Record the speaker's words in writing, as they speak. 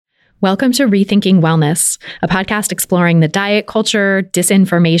Welcome to Rethinking Wellness, a podcast exploring the diet culture,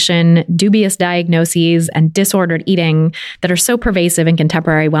 disinformation, dubious diagnoses, and disordered eating that are so pervasive in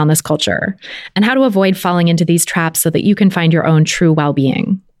contemporary wellness culture, and how to avoid falling into these traps so that you can find your own true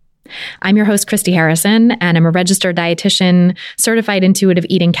well-being. I'm your host, Christy Harrison, and I'm a registered dietitian, certified intuitive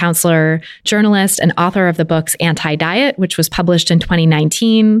eating counselor, journalist, and author of the books Anti-Diet, which was published in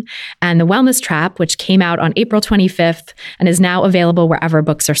 2019, and The Wellness Trap, which came out on April 25th and is now available wherever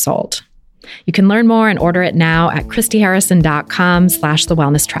books are sold. You can learn more and order it now at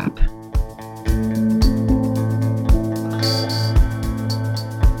christyharrison.com/thewellnesstrap.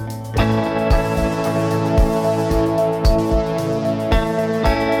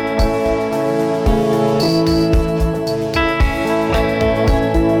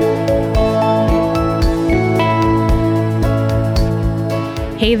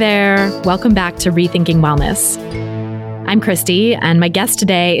 Hey there, welcome back to Rethinking Wellness. I'm Christy, and my guest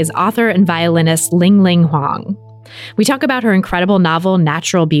today is author and violinist Ling Huang. We talk about her incredible novel,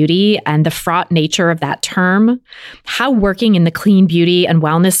 Natural Beauty, and the fraught nature of that term, how working in the clean beauty and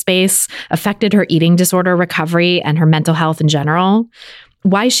wellness space affected her eating disorder recovery and her mental health in general,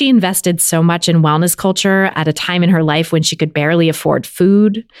 why she invested so much in wellness culture at a time in her life when she could barely afford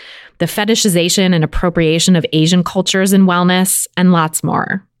food, the fetishization and appropriation of Asian cultures in wellness, and lots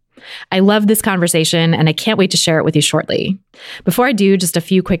more. I love this conversation, and I can't wait to share it with you shortly. Before I do, just a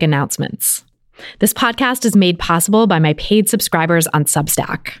few quick announcements. This podcast is made possible by my paid subscribers on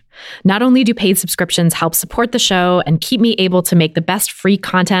Substack. Not only do paid subscriptions help support the show and keep me able to make the best free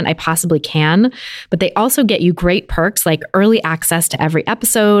content I possibly can, but they also get you great perks like early access to every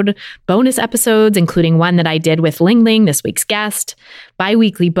episode, bonus episodes, including one that I did with Ling, this week's guest,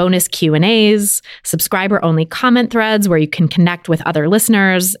 bi-weekly bonus Q&As, subscriber-only comment threads where you can connect with other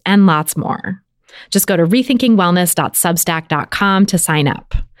listeners, and lots more. Just go to rethinkingwellness.substack.com to sign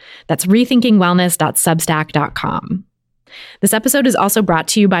up. That's rethinkingwellness.substack.com. This episode is also brought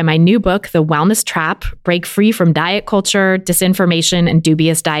to you by my new book, The Wellness Trap: Break Free from Diet Culture, Disinformation, and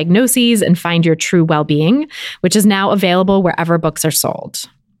Dubious Diagnoses and Find Your True Well-Being, which is now available wherever books are sold.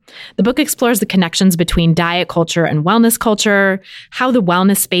 The book explores the connections between diet culture and wellness culture, how the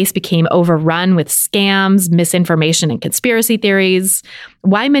wellness space became overrun with scams, misinformation, and conspiracy theories,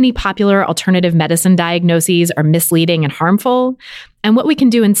 why many popular alternative medicine diagnoses are misleading and harmful, and what we can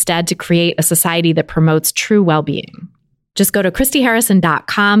do instead to create a society that promotes true well-being. Just go to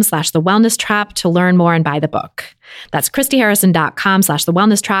christyharrison.com/thewellnesstrap to learn more and buy the book. That's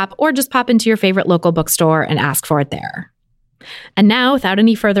christyharrison.com/thewellnesstrap, or just pop into your favorite local bookstore and ask for it there. And now, without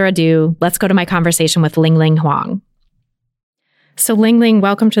any further ado, let's go to my conversation with Ling Huang. So Ling,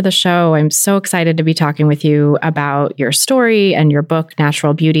 welcome to the show. I'm so excited to be talking with you about your story and your book,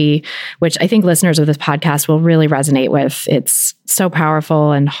 Natural Beauty, which I think listeners of this podcast will really resonate with. It's so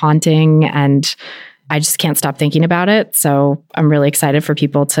powerful and haunting, and I just can't stop thinking about it. So I'm really excited for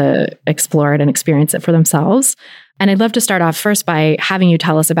people to explore it and experience it for themselves. And I'd love to start off first by having you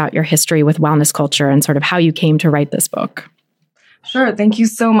tell us about your history with wellness culture and sort of how you came to write this book. Sure. Thank you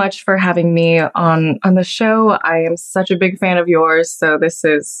so much for having me on the show. I am such a big fan of yours, so this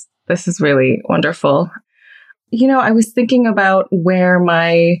is really wonderful. You know, I was thinking about where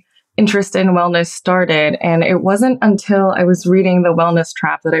my interest in wellness started, and it wasn't until I was reading The Wellness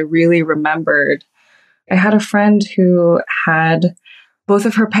Trap that I really remembered. I had a friend who had both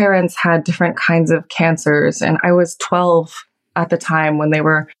of her parents had different kinds of cancers, and I was 12 at the time when they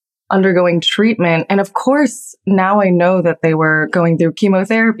were undergoing treatment. And of course, now I know that they were going through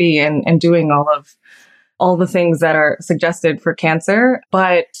chemotherapy and doing all the things that are suggested for cancer.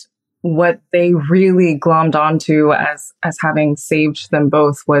 But what they really glommed onto as having saved them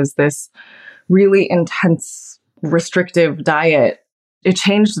both was this really intense, restrictive diet. It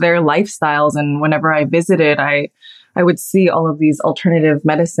changed their lifestyles. And whenever I visited, I would see all of these alternative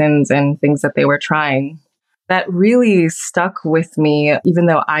medicines and things that they were trying. That really stuck with me, even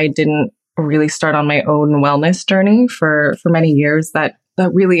though I didn't really start on my own wellness journey for many years. That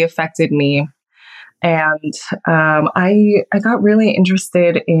really affected me. And I got really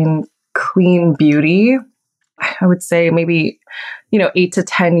interested in clean beauty. I would say maybe, 8 to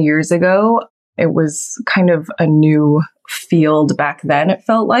 10 years ago. It was kind of a new field back then, it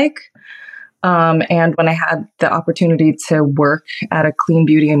felt like. And when I had the opportunity to work at a clean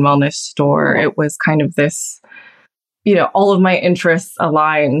beauty and wellness store, it was kind of this, all of my interests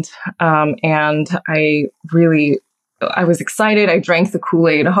aligned. And I was excited. I drank the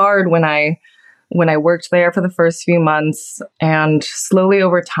Kool-Aid hard when I worked there for the first few months. And slowly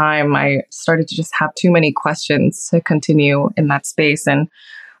over time, I started to just have too many questions to continue in that space. And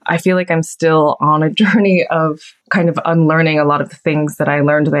I feel like I'm still on a journey of kind of unlearning a lot of the things that I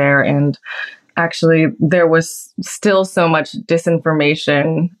learned there. And actually, there was still so much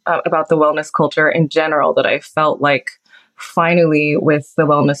disinformation about the wellness culture in general that I felt like finally with the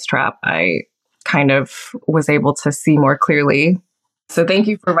wellness trap, I kind of was able to see more clearly. So thank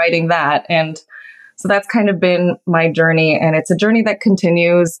you for writing that. And so that's kind of been my journey. And it's a journey that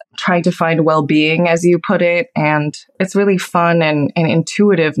continues trying to find well-being, as you put it. And it's really fun and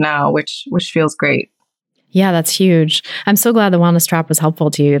intuitive now, which feels great. Yeah, that's huge. I'm so glad the wellness trap was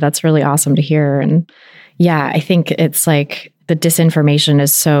helpful to you. That's really awesome to hear. And yeah, I think it's like the disinformation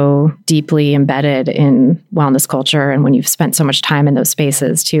is so deeply embedded in wellness culture. And when you've spent so much time in those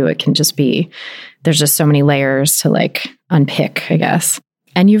spaces too, it can just be, there's just so many layers to like unpick, I guess.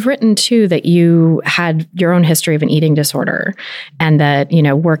 And you've written too that you had your own history of an eating disorder and that,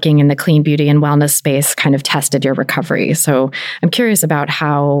 working in the clean beauty and wellness space kind of tested your recovery. So I'm curious about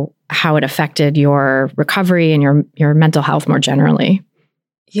how it affected your recovery and your mental health more generally.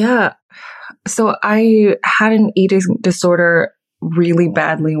 Yeah. So I had an eating disorder really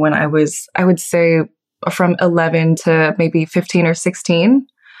badly when I would say from 11 to maybe 15 or 16.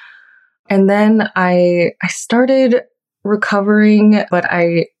 And then I started recovering, but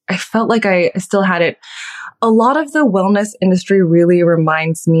I felt like I still had it. A lot of the wellness industry really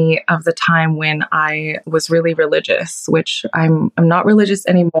reminds me of the time when I was really religious, which I'm not religious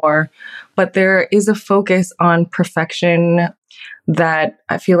anymore, but there is a focus on perfection that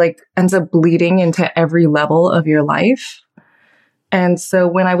I feel like ends up bleeding into every level of your life. And so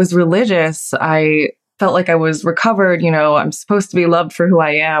when I was religious, I felt like I was recovered, I'm supposed to be loved for who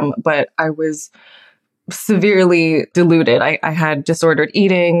I am, but I was severely deluded. I had disordered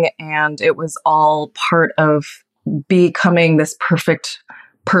eating, and it was all part of becoming this perfect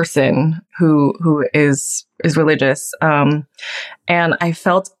person who is religious. And I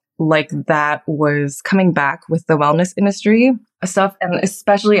felt like that was coming back with the wellness industry stuff, and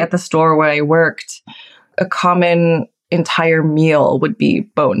especially at the store where I worked, a common entire meal would be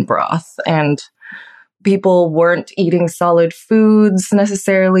bone broth, and people weren't eating solid foods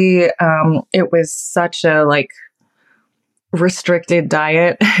necessarily. It was such a restricted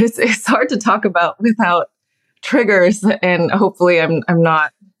diet. It's hard to talk about without triggers, and hopefully I'm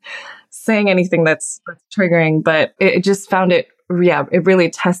not saying anything that's triggering, but it just found it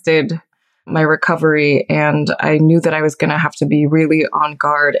really tested my recovery, and I knew that I was going to have to be really on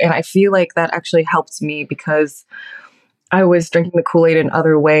guard. And I feel like that actually helped me because I was drinking the Kool-Aid in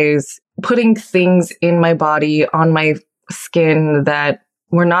other ways, putting things in my body, on my skin that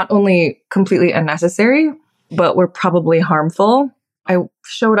were not only completely unnecessary, but were probably harmful. I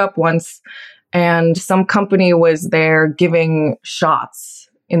showed up once and some company was there giving shots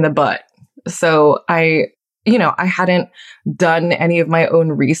in the butt. So I hadn't done any of my own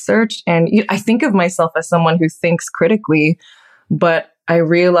research. And I think of myself as someone who thinks critically, but I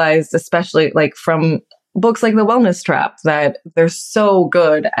realized, especially from books like The Wellness Trap, that they're so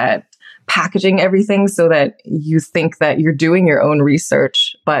good at packaging everything so that you think that you're doing your own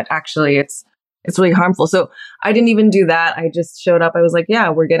research, but actually it's really harmful. So I didn't even do that. I just showed up. I was like, yeah,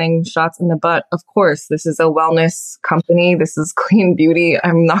 we're getting shots in the butt. Of course, this is a wellness company. This is clean beauty.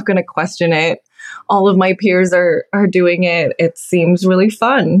 I'm not going to question it. All of my peers are doing it. It seems really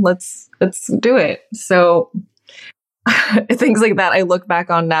fun. Let's do it. So things like that I look back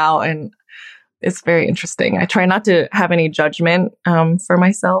on now, and it's very interesting. I try not to have any judgment for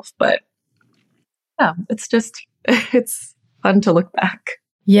myself, but yeah, it's fun to look back.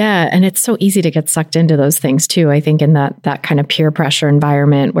 Yeah. And it's so easy to get sucked into those things too. I think in that kind of peer pressure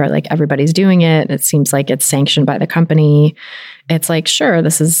environment where everybody's doing it, it seems like it's sanctioned by the company. It's like, sure,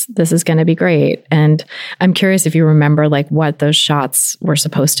 this is going to be great. And I'm curious if you remember what those shots were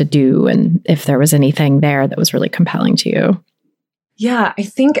supposed to do and if there was anything there that was really compelling to you. Yeah, I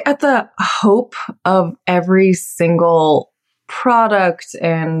think at the hope of every single product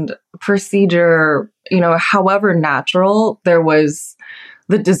and procedure, however natural, there was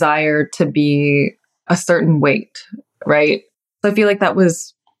the desire to be a certain weight, right? So I feel like that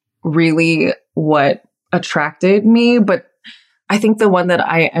was really what attracted me. But I think the one that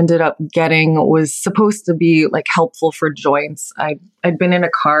I ended up getting was supposed to be helpful for joints. I'd been in a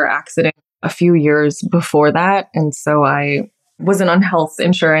car accident a few years before that. And so I wasn't on health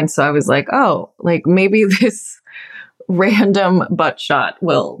insurance. So I was like, oh, maybe this random butt shot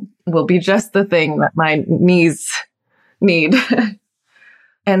will be just the thing that my knees need.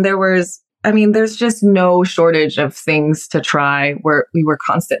 And there's just no shortage of things to try. We were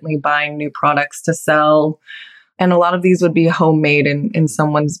constantly buying new products to sell. And a lot of these would be homemade in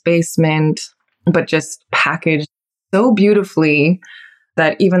someone's basement, but just packaged so beautifully.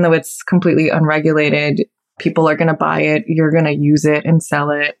 that even though it's completely unregulated, people are going to buy it, you're going to use it and sell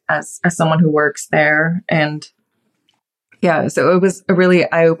it as someone who works there. And yeah, so it was a really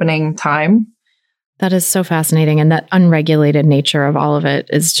eye-opening time. That is so fascinating. And that unregulated nature of all of it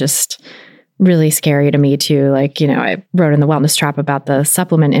is just really scary to me too. Like, I wrote in the Wellness Trap about the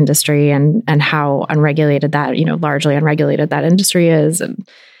supplement industry and how unregulated that, largely unregulated that industry is. And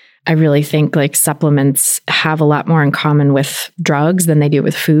I really think like supplements have a lot more in common with drugs than they do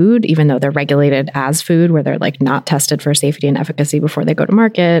with food, even though they're regulated as food, where they're like not tested for safety and efficacy before they go to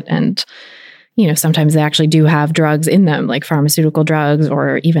market. And sometimes they actually do have drugs in them, like pharmaceutical drugs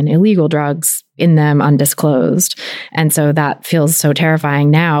or even illegal drugs in them undisclosed. And so that feels so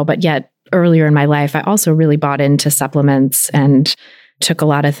terrifying now. But yet earlier in my life, I also really bought into supplements and took a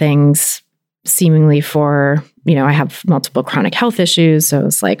lot of things seemingly for, I have multiple chronic health issues. So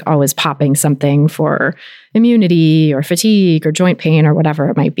it's like always popping something for immunity or fatigue or joint pain or whatever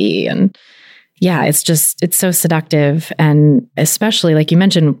it might be. And yeah, it's so seductive. And especially like you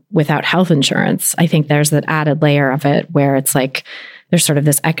mentioned, without health insurance, I think there's that added layer of it where it's like, there's sort of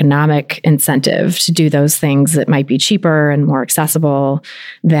this economic incentive to do those things that might be cheaper and more accessible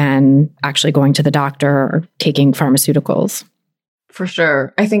than actually going to the doctor or taking pharmaceuticals. For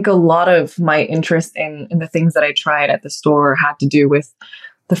sure. I think a lot of my interest in the things that I tried at the store had to do with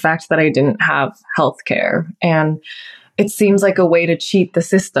the fact that I didn't have healthcare. And it seems like a way to cheat the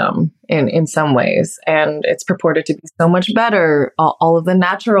system in some ways. And it's purported to be so much better, all of the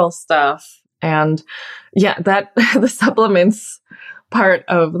natural stuff. And yeah, that the supplements part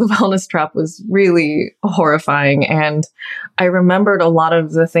of the Wellness Trap was really horrifying. And I remembered a lot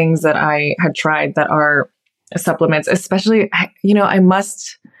of the things that I had tried that are supplements, especially, I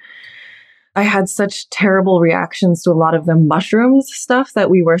had such terrible reactions to a lot of the mushrooms stuff that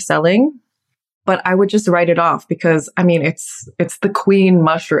we were selling. But I would just write it off because, it's the queen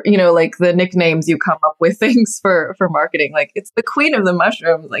mushroom, like the nicknames you come up with things for marketing. Like, it's the queen of the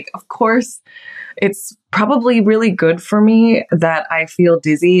mushrooms. Like, of course, it's probably really good for me that I feel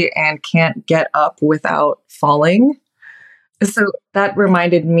dizzy and can't get up without falling. So that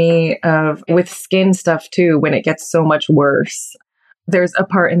reminded me of with skin stuff too, when it gets so much worse. There's a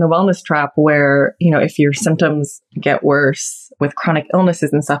part in the Wellness Trap where, if your symptoms get worse with chronic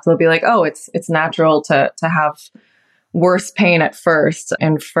illnesses and stuff, they'll be like, oh, it's natural to have worse pain at first.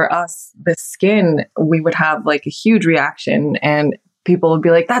 And for us, the skin, we would have like a huge reaction and people would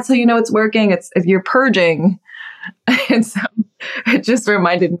be like, that's how you know it's working. It's if you're purging. And so it just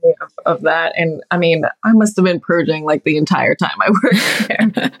reminded me of that. And I must have been purging like the entire time I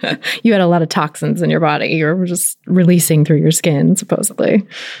worked there. You had a lot of toxins in your body. You were just releasing through your skin, supposedly.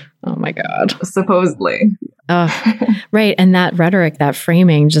 Oh my God. Supposedly. Right. And that rhetoric, that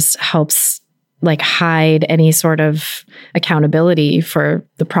framing just helps like hide any sort of accountability for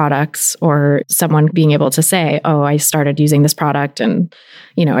the products or someone being able to say, oh, I started using this product and,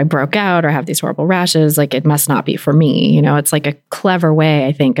 I broke out or have these horrible rashes. Like it must not be for me. It's like a clever way,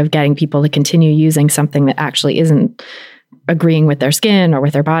 I think, of getting people to continue using something that actually isn't agreeing with their skin or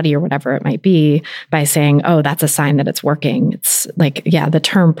with their body or whatever it might be by saying, oh, that's a sign that it's working. It's like, yeah, the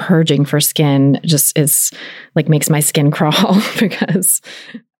term purging for skin just is like makes my skin crawl because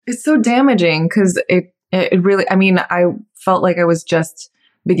it's so damaging because it really, I felt like I was just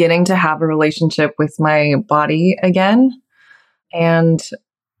beginning to have a relationship with my body again. And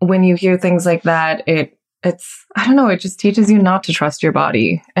when you hear things like that, it's, I don't know, it just teaches you not to trust your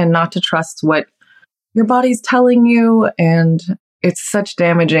body and not to trust what your body's telling you. And it's such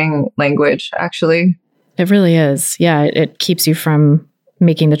damaging language, actually. It really is. Yeah. It keeps you from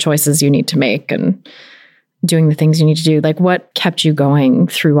making the choices you need to make and doing the things you need to do. Like, what kept you going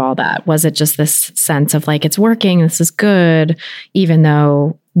through all that? Was it just this sense of like, it's working, this is good, even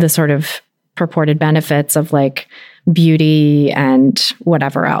though the sort of purported benefits of like beauty and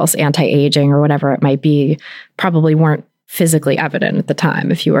whatever else, anti-aging or whatever it might be, probably weren't physically evident at the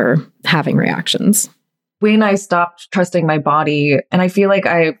time if you were having reactions? When I stopped trusting my body, and I feel like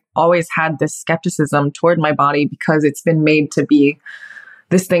I always had this skepticism toward my body because it's been made to be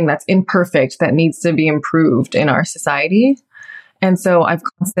this thing that's imperfect, that needs to be improved in our society. And so I've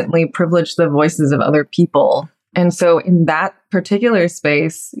constantly privileged the voices of other people. And so in that particular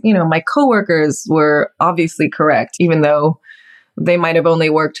space, my coworkers were obviously correct, even though they might have only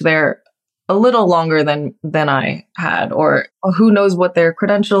worked there a little longer than I had, or who knows what their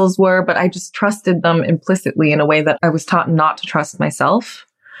credentials were, but I just trusted them implicitly in a way that I was taught not to trust myself.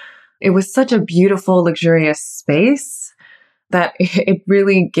 It was such a beautiful, luxurious space that it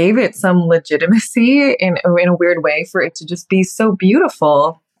really gave it some legitimacy in a weird way for it to just be so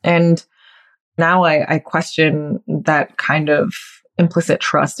beautiful. And now I question that kind of implicit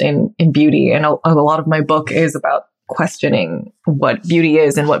trust in beauty. And a lot of my book is about questioning what beauty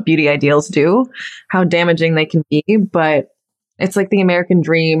is and what beauty ideals do, how damaging they can be. But it's like the American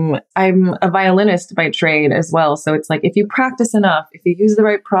dream. I'm a violinist by trade as well. So it's like, if you practice enough, if you use the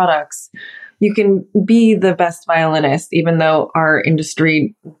right products, you can be the best violinist, even though our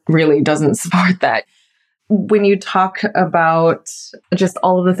industry really doesn't support that. When you talk about just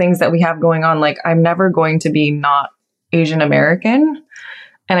all of the things that we have going on, like, I'm never going to be not Asian American.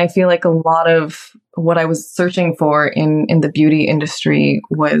 And I feel like a lot of what I was searching for in the beauty industry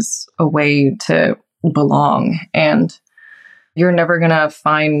was a way to belong. And you're never going to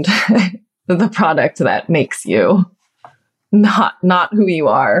find the product that makes you not who you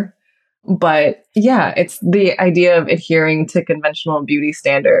are. But yeah, it's the idea of adhering to conventional beauty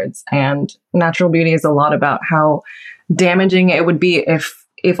standards, and natural beauty is a lot about how damaging it would be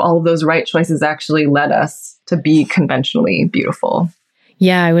if all of those right choices actually led us to be conventionally beautiful.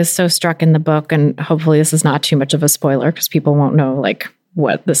 Yeah, I was so struck in the book, and hopefully this is not too much of a spoiler because people won't know like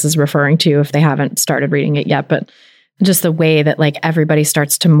what this is referring to if they haven't started reading it yet. But just the way that like everybody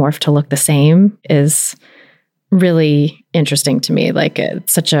starts to morph to look the same is really interesting to me. Like,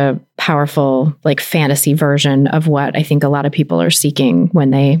 it's such a powerful like fantasy version of what I think a lot of people are seeking when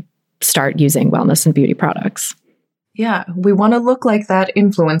they start using wellness and beauty products. Yeah, we want to look like that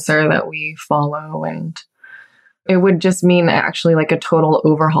influencer that we follow, and it would just mean actually like a total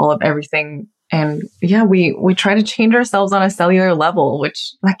overhaul of everything. And yeah, we try to change ourselves on a cellular level,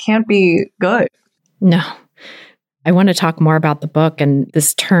 which that can't be good. No. I want to talk more about the book, and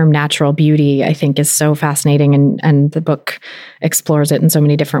this term natural beauty, I think, is so fascinating, and the book explores it in so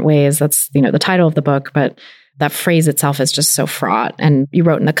many different ways. That's, the title of the book, but that phrase itself is just so fraught. And you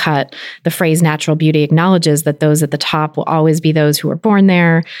wrote in the cut, the phrase natural beauty acknowledges that those at the top will always be those who were born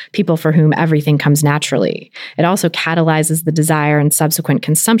there, people for whom everything comes naturally. It also catalyzes the desire and subsequent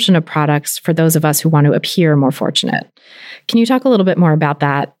consumption of products for those of us who want to appear more fortunate. Can you talk a little bit more about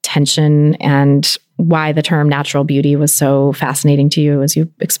that tension and why the term natural beauty was so fascinating to you as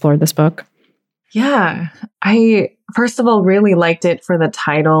you explored this book? Yeah, I, first of all, really liked it for the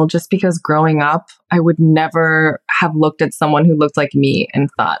title, just because growing up, I would never have looked at someone who looked like me and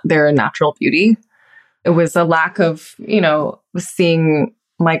thought they're a natural beauty. It was a lack of, seeing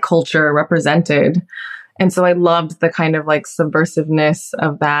my culture represented. And so I loved the kind of like subversiveness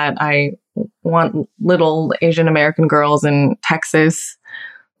of that. I want little Asian American girls in Texas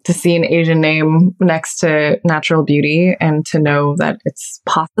to see an Asian name next to natural beauty and to know that it's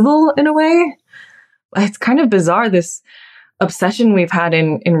possible in a way. It's kind of bizarre, this obsession we've had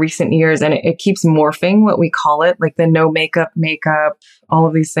in recent years, and it keeps morphing what we call it, like the no makeup, all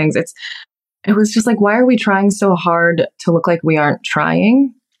of these things. It was just like, why are we trying so hard to look like we aren't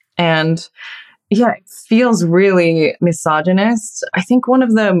trying? And yeah, it feels really misogynist. I think one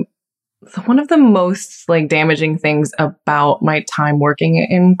of the most like damaging things about my time working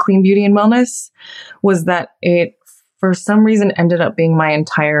in clean beauty and wellness was that it, for some reason, ended up being my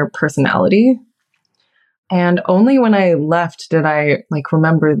entire personality. And only when I left did I like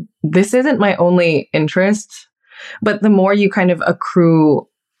remember this isn't my only interest. But the more you kind of accrue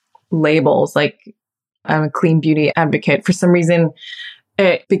labels, like I'm a clean beauty advocate, for some reason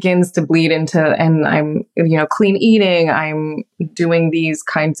it begins to bleed into, and I'm, clean eating, I'm doing these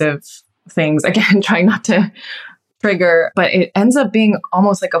kinds of things, again, trying not to trigger, but it ends up being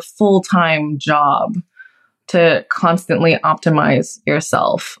almost like a full-time job to constantly optimize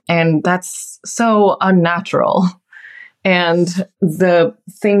yourself. And that's so unnatural. And the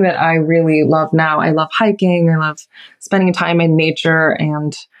thing that I really love now, I love hiking, I love spending time in nature.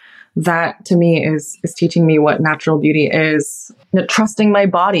 And that to me is teaching me what natural beauty is, trusting my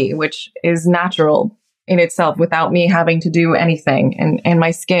body, which is natural in itself without me having to do anything, and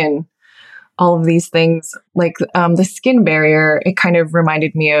my skin. All of these things, like the skin barrier, it kind of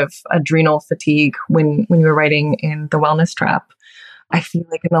reminded me of adrenal fatigue when you were writing in The Wellness Trap. I feel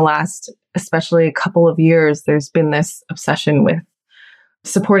like in the last, especially a couple of years, there's been this obsession with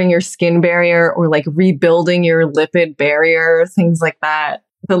supporting your skin barrier or like rebuilding your lipid barrier, things like that.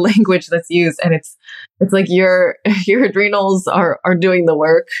 The language that's used, and it's like your adrenals are doing the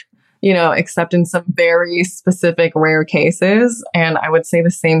work, except in some very specific rare cases. And I would say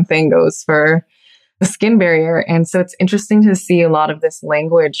the same thing goes for the skin barrier. And so it's interesting to see a lot of this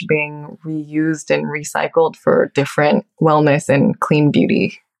language being reused and recycled for different wellness and clean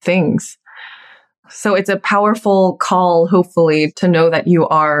beauty things. So it's a powerful call, hopefully, to know that you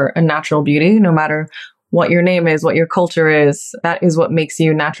are a natural beauty, no matter what your name is, what your culture is. That is what makes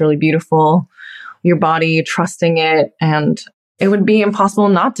you naturally beautiful. Your body, trusting it, and it would be impossible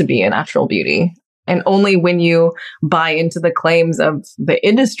not to be a natural beauty. And only when you buy into the claims of the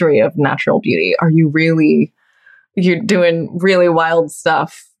industry of natural beauty are you're doing really wild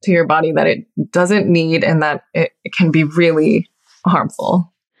stuff to your body that it doesn't need and that it can be really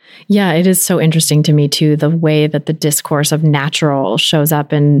harmful. Yeah, it is so interesting to me too, the way that the discourse of natural shows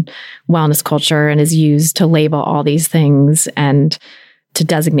up in wellness culture and is used to label all these things and to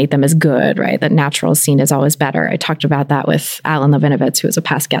designate them as good, right? That natural is seen as always better. I talked about that with Alan Levinovitz, who was a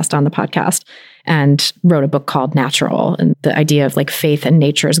past guest on the podcast, and wrote a book called Natural, and the idea of like faith in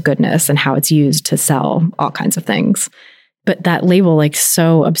nature's goodness and how it's used to sell all kinds of things. But that label like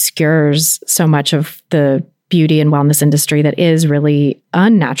so obscures so much of the beauty and wellness industry that is really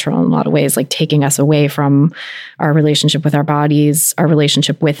unnatural in a lot of ways, like taking us away from our relationship with our bodies, our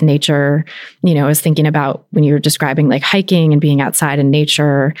relationship with nature. You know, I was thinking about when you were describing like hiking and being outside in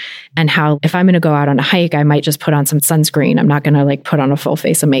nature, and how if I'm going to go out on a hike, I might just put on some sunscreen. I'm not going to like put on a full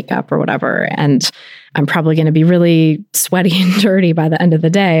face of makeup or whatever. And I'm probably going to be really sweaty and dirty by the end of the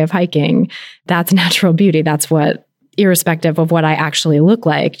day of hiking. That's natural beauty. That's what, irrespective of what I actually look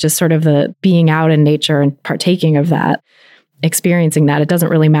like, just sort of the being out in nature and partaking of that, experiencing that. It doesn't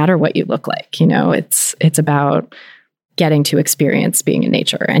really matter what you look like. You know, it's about getting to experience being in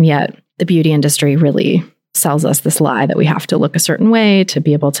nature. And yet the beauty industry really sells us this lie that we have to look a certain way to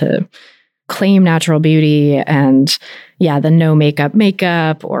be able to claim natural beauty. And yeah, the no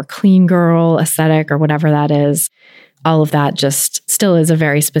makeup or clean girl aesthetic or whatever that is. All of that just still is a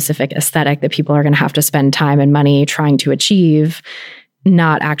very specific aesthetic that people are going to have to spend time and money trying to achieve,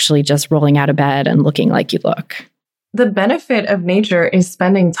 not actually just rolling out of bed and looking like you look. The benefit of nature is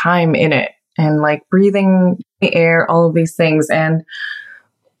spending time in it and like breathing the air, all of these things. And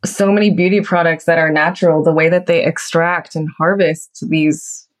so many beauty products that are natural, the way that they extract and harvest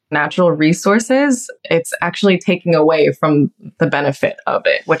these natural resources, it's actually taking away from the benefit of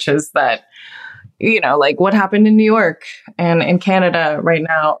it, which is that, you know, like what happened in New York and in Canada right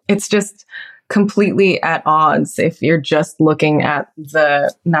now, it's just completely at odds if you're just looking at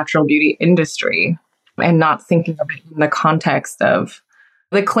the natural beauty industry and not thinking of it in the context of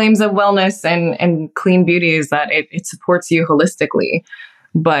the claims of wellness and clean beauty is that it supports you holistically,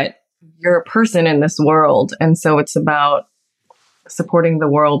 but you're a person in this world. And so it's about supporting the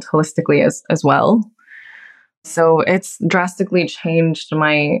world holistically as well. So it's drastically changed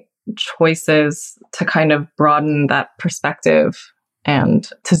my choices to kind of broaden that perspective and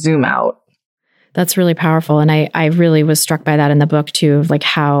to zoom out. That's really powerful. And I really was struck by that in the book too, of like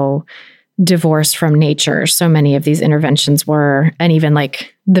how divorced from nature so many of these interventions were. And even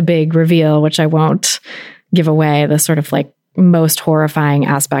like the big reveal, which I won't give away, the sort of like most horrifying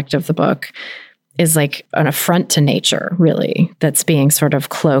aspect of the book is like an affront to nature, really, that's being sort of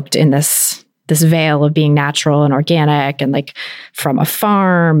cloaked in this veil of being natural and organic and like from a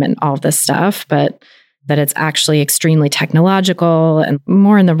farm and all this stuff, but that it's actually extremely technological and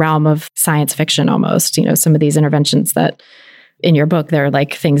more in the realm of science fiction almost. You know, some of these interventions that in your book, they're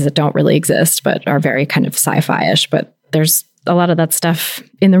like things that don't really exist, but are very kind of sci-fi-ish, but there's a lot of that stuff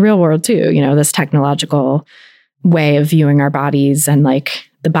in the real world too, you know, this technological way of viewing our bodies and like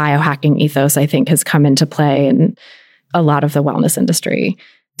the biohacking ethos, I think, has come into play in a lot of the wellness industry.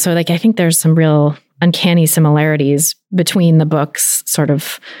 So like, I think there's some real uncanny similarities between the book's sort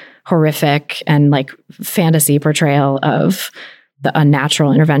of horrific and like fantasy portrayal of the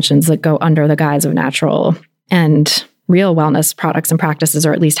unnatural interventions that go under the guise of natural and real wellness products and practices,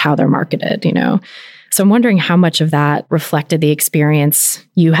 or at least how they're marketed, you know? So I'm wondering how much of that reflected the experience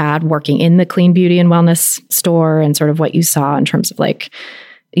you had working in the clean beauty and wellness store and sort of what you saw in terms of like,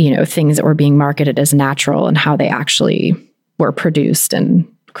 you know, things that were being marketed as natural and how they actually were produced and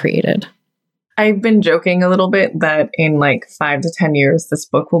created. I've been joking a little bit that in like 5 to 10 years, this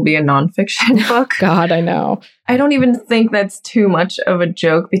book will be a nonfiction book. God, I know. I don't even think that's too much of a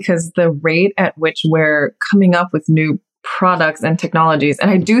joke because the rate at which we're coming up with new products and technologies.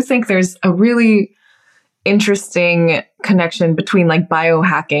 And I do think there's a really interesting connection between like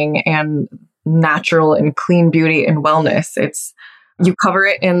biohacking and natural and clean beauty and wellness. You cover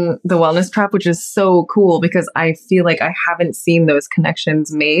it in the Wellness Trap, which is so cool because I feel like I haven't seen those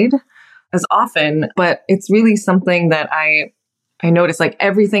connections made as often, but it's really something that I notice like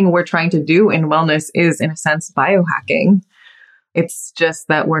everything we're trying to do in wellness is in a sense biohacking. It's just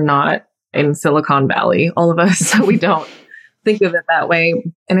that we're not in Silicon Valley, all of us, so we don't think of it that way.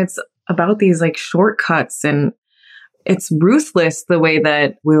 And it's about these like shortcuts, and it's ruthless the way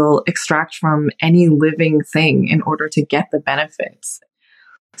that we'll extract from any living thing in order to get the benefits.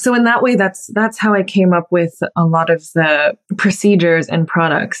 So in that way, that's how I came up with a lot of the procedures and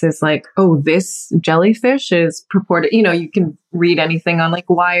products is like, oh, this jellyfish is purported, you can read anything on like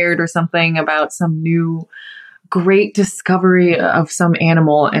Wired or something about some new great discovery of some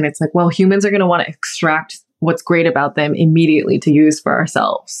animal. And it's like, well, humans are going to want to extract what's great about them immediately to use for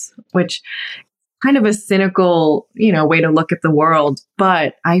ourselves, which kind of a cynical, way to look at the world.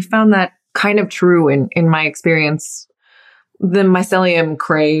 But I found that kind of true in my experience. The mycelium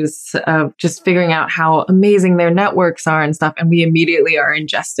craze of just figuring out how amazing their networks are and stuff. And we immediately are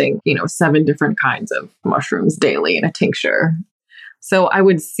ingesting, 7 different kinds of mushrooms daily in a tincture. So I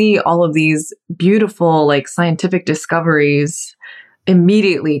would see all of these beautiful, like scientific discoveries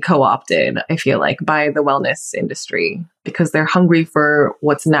immediately co-opted, I feel like, by the wellness industry because they're hungry for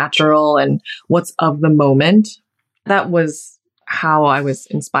what's natural and what's of the moment. That was how I was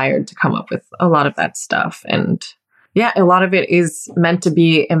inspired to come up with a lot of that stuff. And yeah, a lot of it is meant to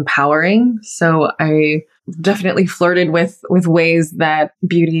be empowering. So I definitely flirted with ways that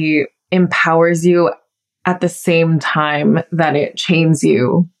beauty empowers you at the same time that it chains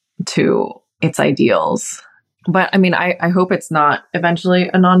you to its ideals. But I mean, I hope it's not eventually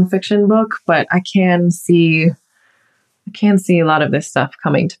a nonfiction book, but I can see a lot of this stuff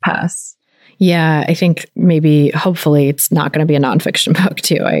coming to pass. Yeah, I think maybe, hopefully, it's not going to be a nonfiction book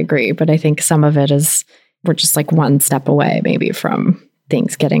too. I agree. But I think some of it is, we're just like one step away maybe from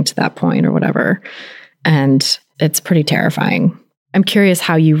things getting to that point or whatever. And it's pretty terrifying. I'm curious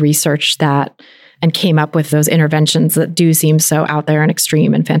how you researched that and came up with those interventions that do seem so out there and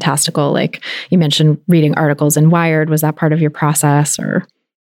extreme and fantastical. Like you mentioned reading articles in Wired. Was that part of your process or?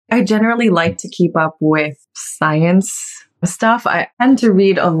 I generally like to keep up with science stuff. I tend to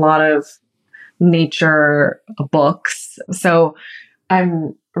read a lot of nature books. So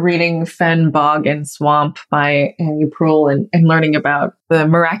I'm reading Fen, Bog, and Swamp by Annie Proulx and learning about the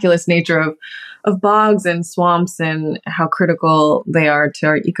miraculous nature of bogs and swamps and how critical they are to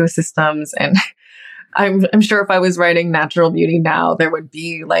our ecosystems. And I'm sure if I was writing natural beauty now, there would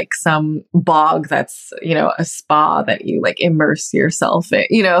be like some bog that's, a spa that you like immerse yourself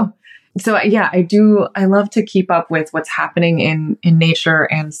in. So yeah, I love to keep up with what's happening in nature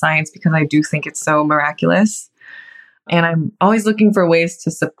and science because I do think it's so miraculous. And I'm always looking for ways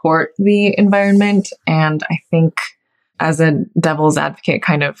to support the environment. And I think as a devil's advocate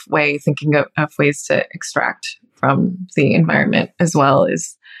kind of way, thinking of ways to extract from the environment as well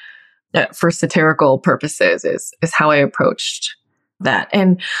is for satirical purposes is how I approached that.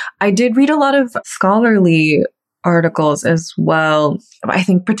 And I did read a lot of scholarly articles as well. I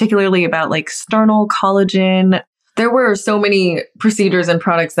think particularly about like sternal collagen. There were so many procedures and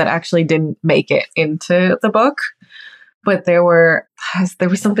products that actually didn't make it into the book, but there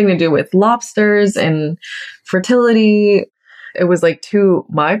was something to do with lobsters and fertility. It was like too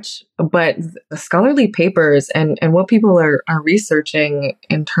much, but the scholarly papers and what people are researching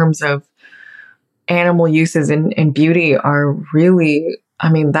in terms of animal uses in beauty are really,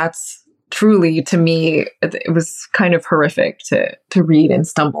 that's truly, to me, it was kind of horrific to read and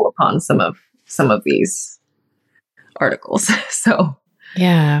stumble upon some of these articles. So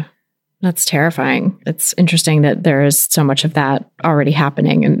yeah, that's terrifying. It's interesting that there is so much of that already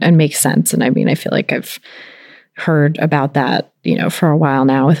happening and makes sense. And I feel like I've heard about that, for a while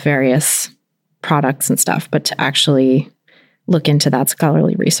now with various products and stuff, but to actually look into that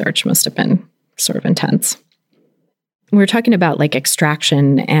scholarly research must have been sort of intense. We were talking about like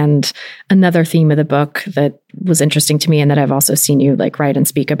extraction, and another theme of the book that was interesting to me and that I've also seen you like write and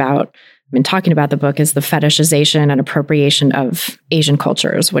speak about in talking about the book is the fetishization and appropriation of Asian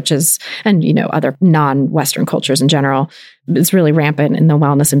cultures, which is, and, other non-Western cultures in general, is really rampant in the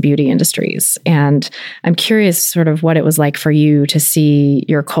wellness and beauty industries. And I'm curious sort of what it was like for you to see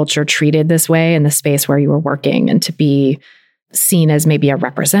your culture treated this way in the space where you were working and to be seen as maybe a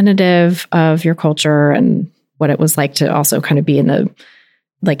representative of your culture, and what it was like to also kind of be in the,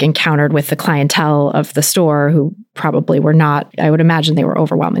 like, encountered with the clientele of the store who probably were not, I would imagine they were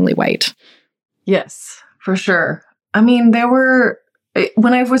overwhelmingly white. Yes, for sure.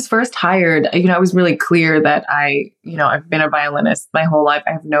 When I was first hired, I was really clear that I've been a violinist my whole life.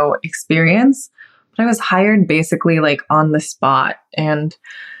 I have no experience, but I was hired basically like on the spot. And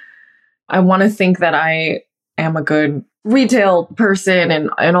I want to think that I am a good retail person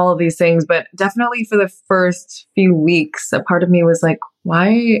and all of these things, but definitely for the first few weeks, a part of me was like,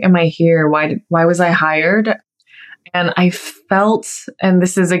 why am I here? Why was I hired? And I felt, and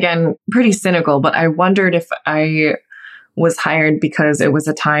this is again pretty cynical, but I wondered if I was hired because it was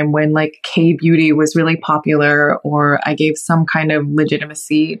a time when like K-beauty was really popular, or I gave some kind of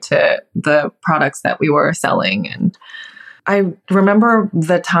legitimacy to the products that we were selling. And I remember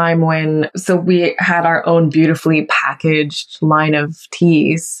the time so we had our own beautifully packaged line of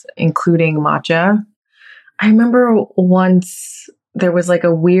teas, including matcha. I remember once there was like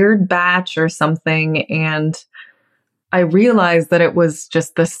a weird batch or something, and I realized that it was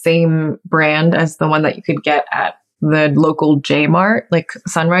just the same brand as the one that you could get at the local J Mart, like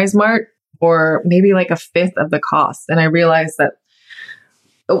Sunrise Mart, or maybe like a fifth of the cost. And I realized that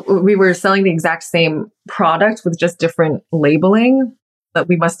we were selling the exact same product with just different labeling that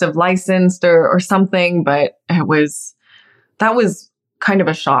we must have licensed or something. But that was kind of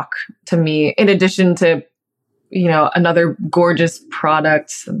a shock to me, in addition to, another gorgeous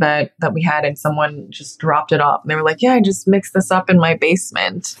product that we had, and someone just dropped it off and they were like, yeah, I just mixed this up in my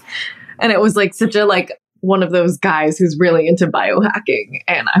basement. And it was like such a one of those guys who's really into biohacking.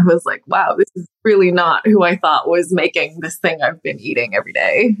 And I was like, wow, this is really not who I thought was making this thing I've been eating every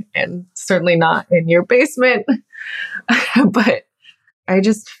day, and certainly not in your basement. But I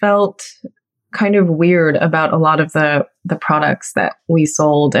just felt kind of weird about a lot of the products that we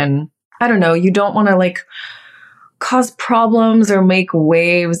sold. And I don't know, you don't want to cause problems or make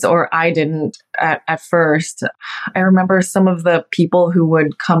waves, or I didn't at first. I remember some of the people who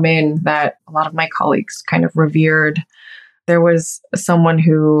would come in that a lot of my colleagues kind of revered. There was someone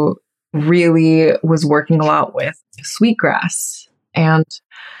who really was working a lot with sweetgrass, and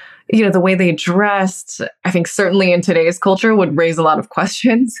the way they dressed, I think certainly in today's culture would raise a lot of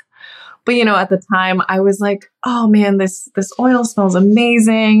questions. But, at the time I was like, oh man, this oil smells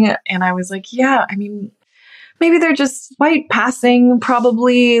amazing. And I was like, yeah, I mean, maybe they're just white passing,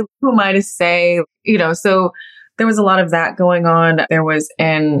 probably. Who am I to say? So there was a lot of that going on. There was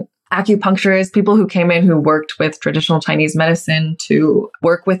an acupuncturist, people who came in who worked with traditional Chinese medicine to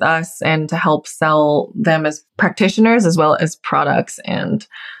work with us and to help sell them as practitioners as well as products. And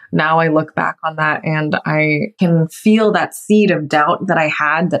now I look back on that and I can feel that seed of doubt that I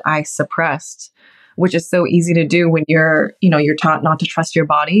had that I suppressed, which is so easy to do when you're taught not to trust your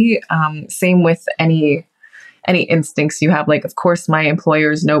body. Same with any instincts you have. Of course, my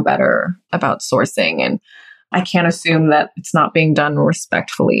employers know better about sourcing, and I can't assume that it's not being done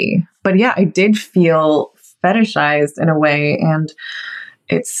respectfully. But yeah, I did feel fetishized in a way, and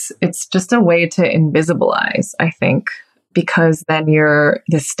it's just a way to invisibilize, I think, because then you're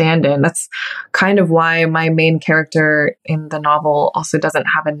the stand-in. That's kind of why my main character in the novel also doesn't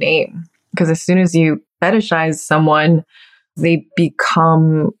have a name, because as soon as you fetishize someone, they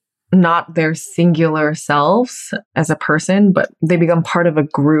become not their singular selves as a person, but they become part of a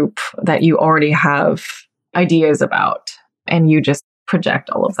group that you already have ideas about, and you just project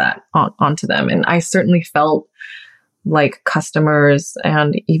all of that onto them. And I certainly felt like customers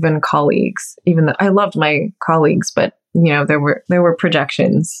and even colleagues, even though I loved my colleagues, but there were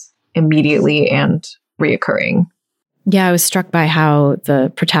projections immediately and reoccurring. Yeah, I was struck by how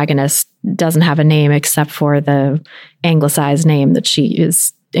the protagonist doesn't have a name except for the anglicized name that she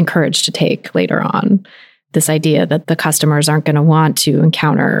is encouraged to take later on. This idea that the customers aren't going to want to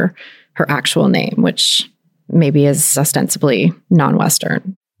encounter her actual name, which maybe is ostensibly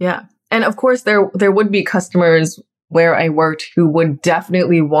non-Western. Yeah. And of course, there would be customers where I worked who would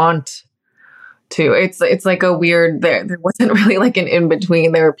definitely want to. It's like a weird, there wasn't really like an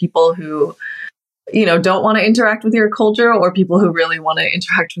in-between. There are people who, don't want to interact with your culture, or people who really want to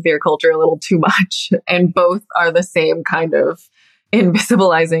interact with your culture a little too much. And both are the same kind of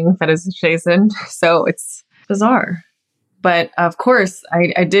invisibilizing fetishization. So it's bizarre. But of course,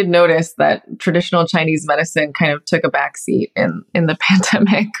 I did notice that traditional Chinese medicine kind of took a backseat in the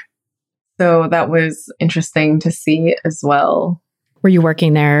pandemic. So that was interesting to see as well. Were you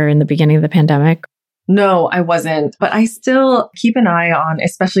working there in the beginning of the pandemic? No, I wasn't. But I still keep an eye on,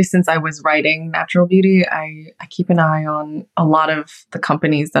 especially since I was writing natural beauty, I keep an eye on a lot of the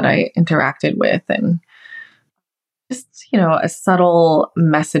companies that I interacted with, and just, a subtle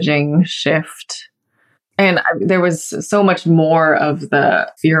messaging shift. And there was so much more of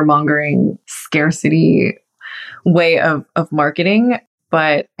the fear-mongering scarcity way of marketing.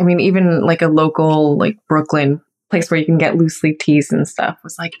 But I mean, even like a local, like Brooklyn place where you can get loose leaf teas and stuff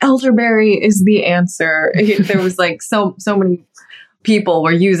was like, elderberry is the answer. There was like so many people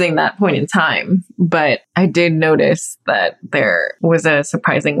were using that point in time. But I did notice that there was a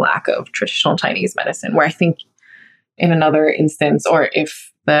surprising lack of traditional Chinese medicine, where I think in another instance, or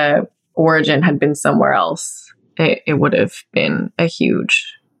if the origin had been somewhere else, it would have been a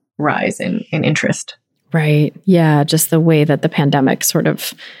huge rise in interest. Right. Yeah. Just the way that the pandemic sort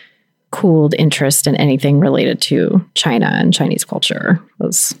of cooled interest in anything related to China and Chinese culture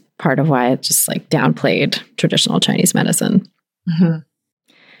was part of why it just like downplayed traditional Chinese medicine. Mm-hmm.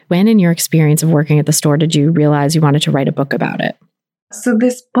 When in your experience of working at the store did you realize you wanted to write a book about it? So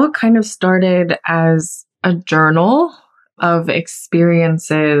this book kind of started as a journal of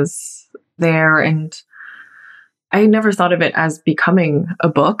experiences there, and I never thought of it as becoming a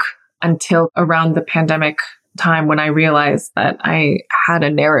book until around the pandemic time when I realized that I had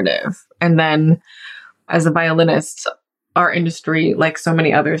a narrative. And then as a violinist, our industry, like so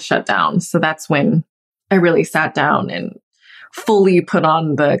many others, shut down. So that's when I really sat down and fully put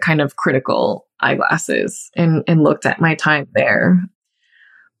on the kind of critical eyeglasses and looked at my time there.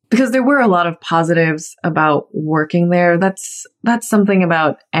 Because there were a lot of positives about working there. That's something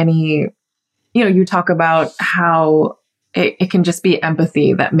about any, you talk about how it can just be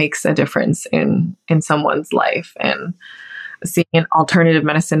empathy that makes a difference in someone's life. And seeing an alternative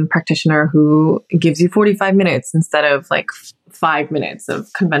medicine practitioner who gives you 45 minutes instead of like 5 minutes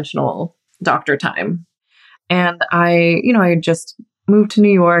of conventional doctor time. And I had just moved to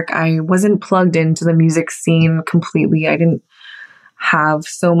New York. I wasn't plugged into the music scene completely. I didn't have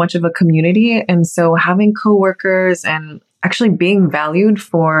so much of a community. And so having coworkers and actually being valued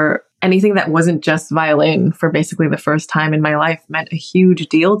for anything that wasn't just violin for basically the first time in my life meant a huge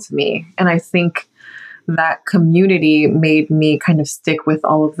deal to me. And I think that community made me kind of stick with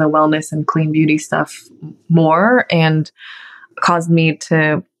all of the wellness and clean beauty stuff more and caused me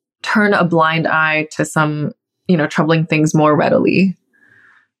to turn a blind eye to some, troubling things more readily.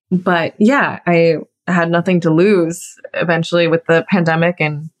 But yeah, I had nothing to lose eventually with the pandemic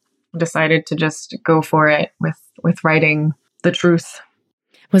and decided to just go for it with writing the truth.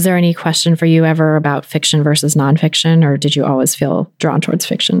 Was there any question for you ever about fiction versus nonfiction, or did you always feel drawn towards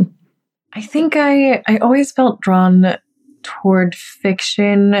fiction? I think I always felt drawn toward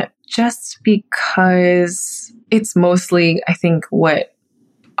fiction just because it's mostly, I think, what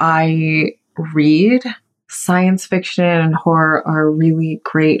I read. Science fiction and horror are really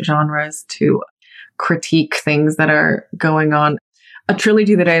great genres to critique things that are going on. A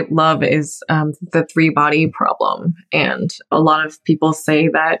trilogy that I love is The Three-Body Problem. And a lot of people say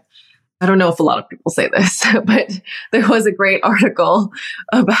that, I don't know if a lot of people say this, but there was a great article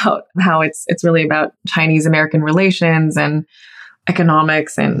about how it's really about Chinese-American relations and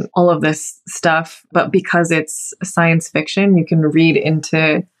economics and all of this stuff. But because it's science fiction, you can read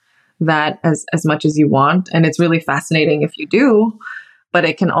into that as much as you want. And it's really fascinating if you do, but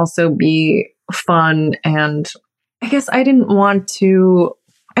it can also be fun. And I guess I didn't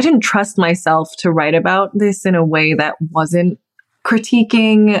trust myself to write about this in a way that wasn't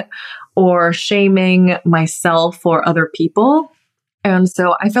critiquing or shaming myself or other people. And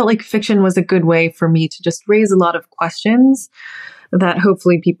so I felt like fiction was a good way for me to just raise a lot of questions that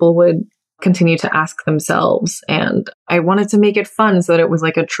hopefully people would continue to ask themselves. And I wanted to make it fun so that it was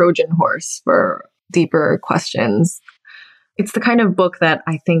like a Trojan horse for deeper questions. It's the kind of book that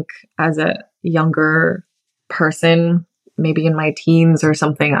I think as a younger person, maybe in my teens or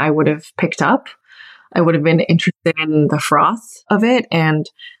something, I would have picked up. I would have been interested in the froth of it. And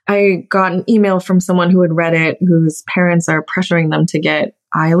I got an email from someone who had read it, whose parents are pressuring them to get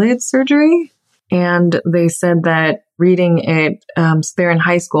eyelid surgery. And they said that reading it, so they're in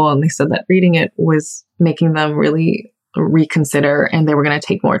high school, and they said that reading it was making them really reconsider, and they were going to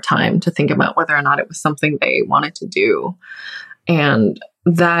take more time to think about whether or not it was something they wanted to do. And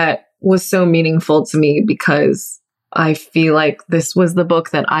that was so meaningful to me because I feel like this was the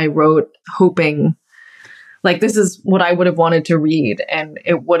book that I wrote hoping, like, this is what I would have wanted to read, and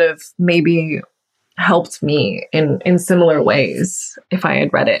it would have maybe helped me in similar ways if I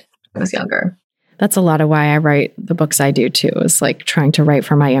had read it when I was younger. That's a lot of why I write the books I do too, is like trying to write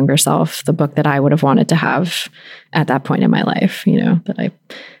for my younger self, the book that I would have wanted to have at that point in my life, that I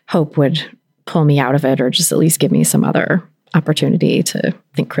hope would pull me out of it or just at least give me some other opportunity to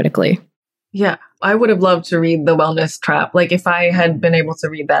think critically. Yeah, I would have loved to read The Wellness Trap. Like if I had been able to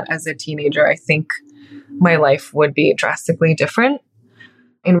read that as a teenager, I think my life would be drastically different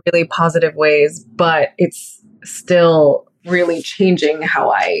in really positive ways, but it's still really changing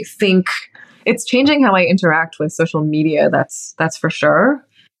how I think. It's changing how I interact with social media. That's for sure,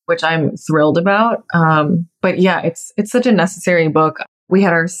 which I'm thrilled about. But yeah, it's such a necessary book. We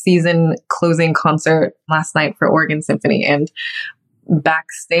had our season closing concert last night for Oregon Symphony, and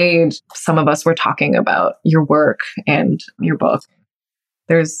backstage, some of us were talking about your work and your book.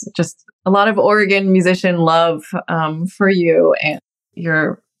 There's just a lot of Oregon musician love for you, and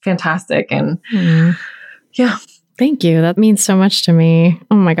you're fantastic. And yeah. Thank you. That means so much to me.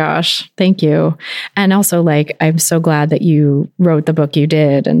 Oh my gosh. Thank you. And also, like, I'm so glad that you wrote the book you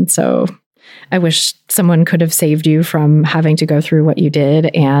did. And so I wish someone could have saved you from having to go through what you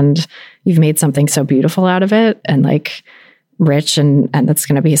did. And you've made something so beautiful out of it. And like rich and that's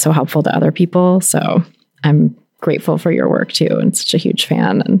going to be so helpful to other people. So I'm grateful for your work too, and such a huge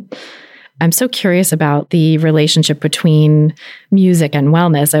fan. And I'm so curious about the relationship between music and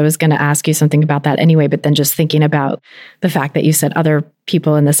wellness. I was going to ask you something about that anyway, but then just thinking about the fact that you said other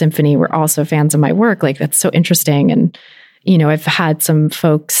people in the symphony were also fans of my work, like that's so interesting. And, you know, I've had some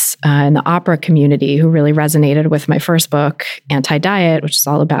folks in the opera community who really resonated with my first book, Anti-Diet, which is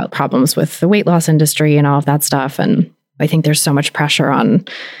all about problems with the weight loss industry and all of that stuff. And I think there's so much pressure on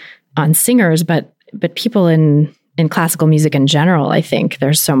singers, but people in classical music in general, I think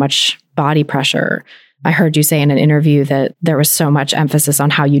there's so much body pressure. I heard you say in an interview that there was so much emphasis on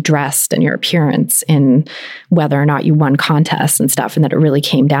how you dressed and your appearance in whether or not you won contests and stuff, and that it really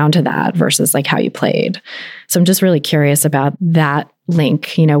came down to that versus like how you played. So I'm just really curious about that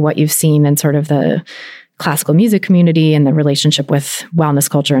link, you know, what you've seen in sort of the classical music community and the relationship with wellness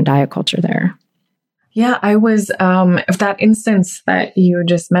culture and diet culture there. Yeah, I was, of that instance that you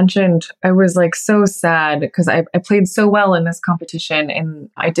just mentioned, I was like so sad because I played so well in this competition and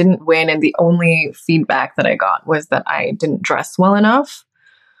I didn't win. And the only feedback that I got was that I didn't dress well enough.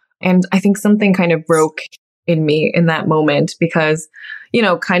 And I think something kind of broke in me in that moment because, you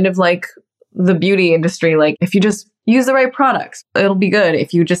know, kind of like the beauty industry, like if you just use the right products, it'll be good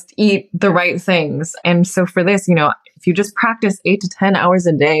if you just eat the right things. And so for this, you know, if you just practice 8 to 10 hours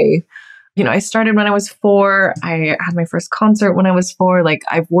a day, you know, I started when I was 4. I had my first concert when I was 4. Like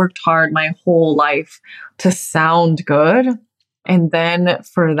I've worked hard my whole life to sound good. And then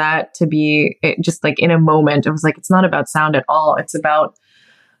for that to be just like in a moment, it was like, it's not about sound at all. It's about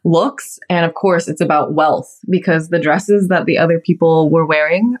looks. And of course, it's about wealth because the dresses that the other people were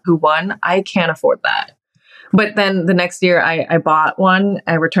wearing who won, I can't afford that. But then the next year I bought one.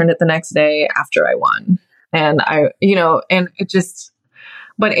 I returned it the next day after I won. And and it just...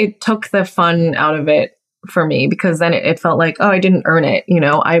 But it took the fun out of it for me because then it felt like, oh, I didn't earn it. You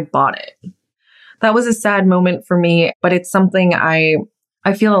know, I bought it. That was a sad moment for me, but it's something I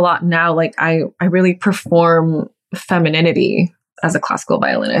feel a lot now. Like I really perform femininity as a classical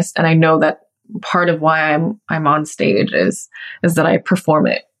violinist. And I know that part of why I'm on stage is that I perform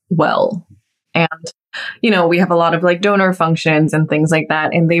it well. And, you know, we have a lot of like donor functions and things like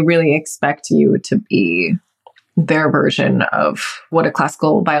that. And they really expect you to be their version of what a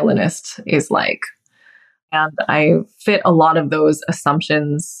classical violinist is like. And I fit a lot of those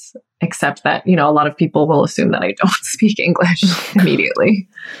assumptions, except that, you know, a lot of people will assume that I don't speak English immediately.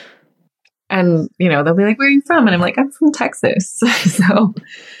 And, you know, they'll be like, where are you from? And I'm like, I'm from Texas.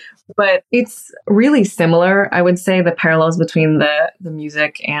 But it's really similar. I would say the parallels between the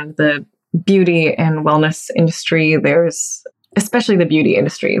music and the beauty and wellness industry, especially the beauty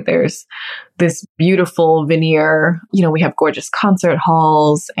industry, there's this beautiful veneer. You know, we have gorgeous concert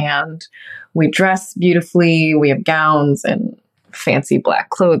halls and we dress beautifully. We have gowns and fancy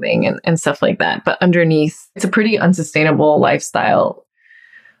black clothing and stuff like that. But underneath, it's a pretty unsustainable lifestyle.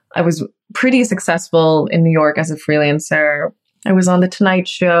 I was pretty successful in New York as a freelancer. I was on The Tonight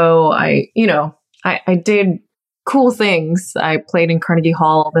Show. I did cool things. I played in Carnegie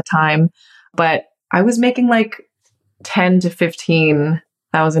Hall all the time, but I was making like $10,000 to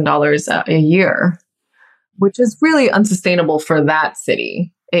 $15,000 a year, which is really unsustainable for that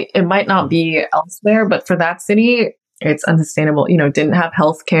city. It might not be elsewhere, but for that city, it's unsustainable. You know, didn't have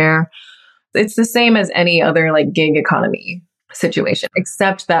healthcare. It's the same as any other like gig economy situation,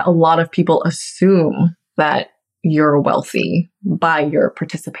 except that a lot of people assume that you're wealthy by your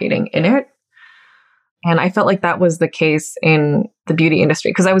participating in it. And I felt like that was the case in the beauty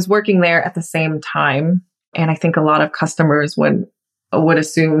industry because I was working there at the same time. And I think a lot of customers would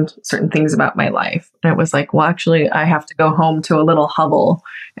assume certain things about my life. And it was like, well, actually, I have to go home to a little hovel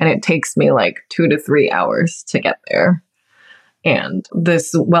and it takes me like 2 to 3 hours to get there. And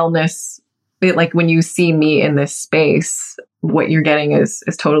this wellness, like when you see me in this space, what you're getting is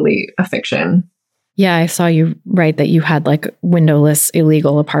totally a fiction. Yeah, I saw you write that you had like windowless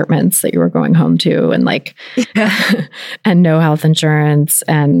illegal apartments that you were going home to and like, and no health insurance,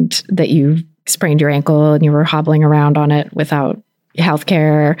 and that you sprained your ankle and you were hobbling around on it without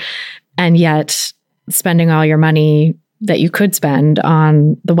healthcare, and yet spending all your money that you could spend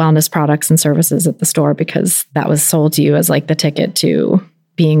on the wellness products and services at the store because that was sold to you as like the ticket to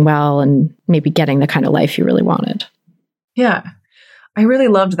being well and maybe getting the kind of life you really wanted. Yeah, I really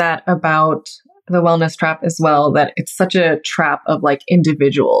loved that about the wellness trap as well, that it's such a trap of like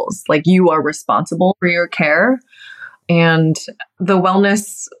individuals, like you are responsible for your care. And the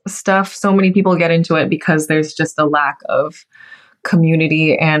wellness stuff, so many people get into it because there's just a lack of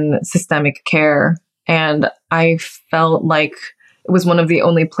community and systemic care. And I felt like it was one of the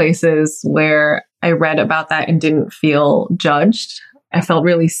only places where I read about that and didn't feel judged. I felt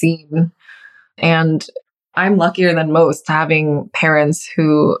really seen. And I'm luckier than most having parents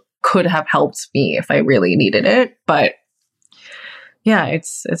who could have helped me if I really needed it. But yeah,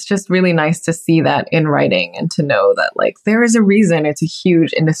 it's just really nice to see that in writing and to know that like there is a reason it's a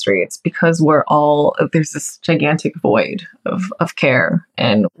huge industry. It's because there's this gigantic void of care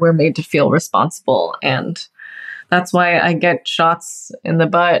and we're made to feel responsible. And that's why I get shots in the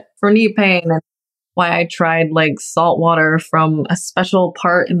butt for knee pain and why I tried like salt water from a special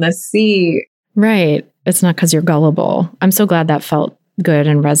part in the sea. Right. It's not because you're gullible. I'm so glad that felt good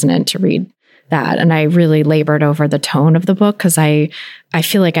and resonant to read that. And I really labored over the tone of the book because I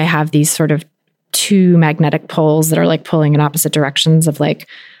feel like I have these sort of two magnetic poles that are like pulling in opposite directions of like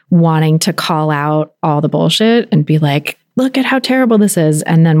wanting to call out all the bullshit and be like, look at how terrible this is.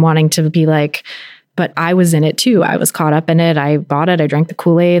 And then wanting to be like, but I was in it too. I was caught up in it. I bought it. I drank the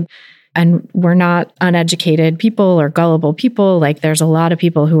Kool-Aid. And we're not uneducated people or gullible people. Like there's a lot of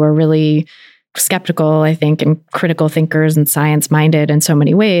people who are really skeptical, I think, and critical thinkers and science-minded in so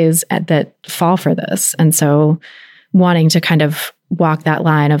many ways that fall for this. And so wanting to kind of walk that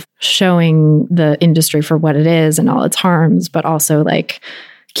line of showing the industry for what it is and all its harms, but also like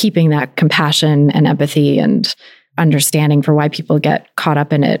keeping that compassion and empathy and understanding for why people get caught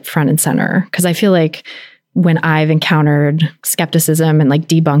up in it front and center. Because I feel like when I've encountered skepticism and like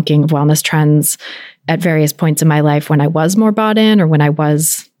debunking of wellness trends at various points in my life when I was more bought in or when I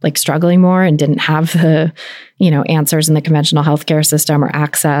was like struggling more and didn't have the, answers in the conventional healthcare system or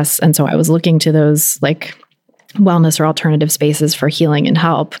access. And so I was looking to those like wellness or alternative spaces for healing and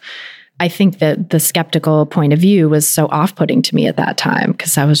help. I think that the skeptical point of view was so off-putting to me at that time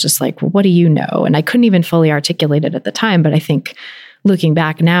because I was just like, well, what do you know? And I couldn't even fully articulate it at the time. But I think looking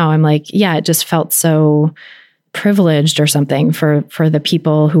back now, I'm like, yeah, it just felt so privileged or something for the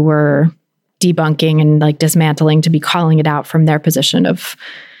people who were debunking and like dismantling to be calling it out from their position of,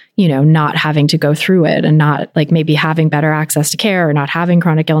 not having to go through it and not like maybe having better access to care or not having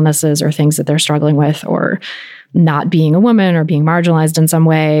chronic illnesses or things that they're struggling with or not being a woman or being marginalized in some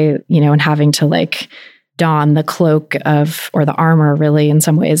way, and having to like don the cloak of, or the armor really in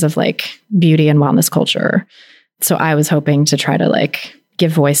some ways of like beauty and wellness culture. So I was hoping to try to like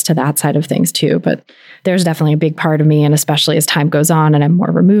give voice to that side of things too. But there's definitely a big part of me, and especially as time goes on and I'm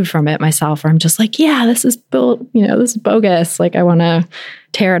more removed from it myself, where I'm just like, yeah, this is built, this is bogus. Like I want to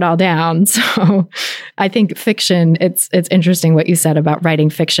tear it all down. So I think fiction, it's interesting what you said about writing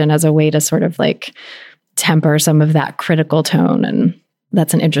fiction as a way to sort of like temper some of that critical tone. And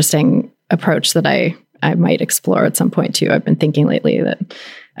that's an interesting approach that I might explore at some point too. I've been thinking lately that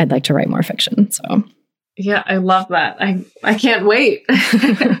I'd like to write more fiction. So yeah, I love that. I can't wait.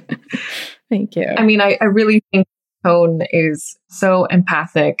 Thank you. I mean, I really think tone is so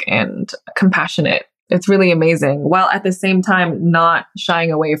empathic and compassionate. It's really amazing, while at the same time not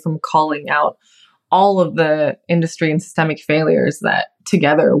shying away from calling out all of the industry and systemic failures that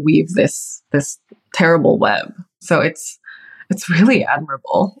together weave this terrible web. So it's really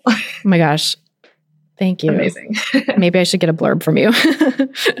admirable. Oh my gosh. Thank you. Amazing. Maybe I should get a blurb from you.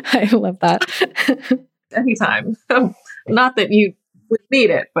 I love that. Anytime. Not that you would need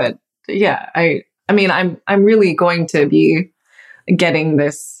it, but yeah, I mean, I'm really going to be getting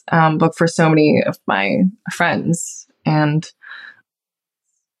this book for so many of my friends, and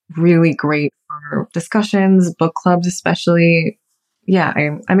really great for discussions, book clubs, especially. Yeah,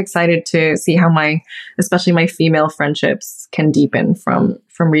 I'm excited to see how especially my female friendships can deepen from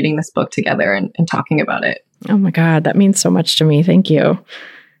reading this book together and talking about it. Oh my God, that means so much to me. Thank you.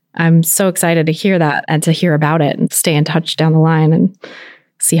 I'm so excited to hear that and to hear about it and stay in touch down the line and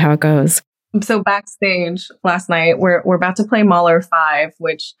see how it goes. So backstage last night, we're about to play Mahler 5,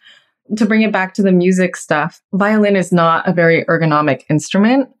 which, to bring it back to the music stuff, violin is not a very ergonomic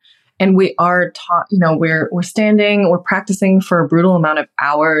instrument. And we are taught, we're standing, we're practicing for a brutal amount of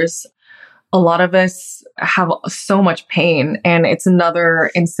hours. A lot of us have so much pain. And it's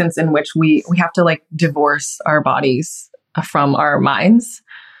another instance in which we have to like divorce our bodies from our minds.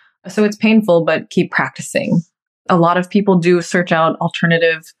 So it's painful, but keep practicing. A lot of people do search out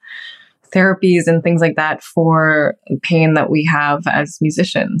alternative therapies and things like that for pain that we have as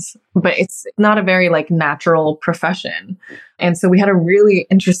musicians, but it's not a very like natural profession. And so we had a really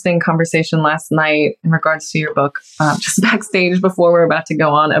interesting conversation last night in regards to your book, just backstage before we're about to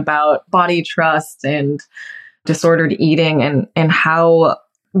go on, about body trust and disordered eating and how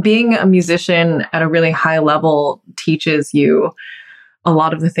being a musician at a really high level teaches you a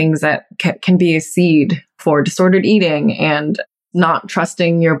lot of the things that can be a seed for disordered eating and not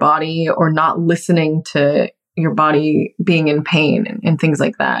trusting your body or not listening to your body being in pain and things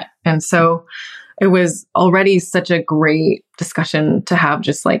like that. And so it was already such a great discussion to have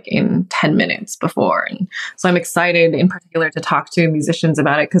just like in 10 minutes before. And so I'm excited in particular to talk to musicians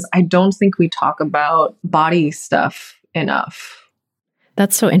about it because I don't think we talk about body stuff enough.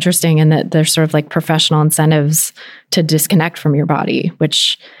 That's so interesting in that there's sort of like professional incentives to disconnect from your body,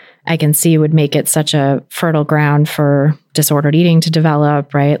 which I can see would make it such a fertile ground for disordered eating to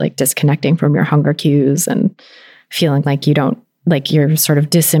develop, right? Like disconnecting from your hunger cues and feeling like you're sort of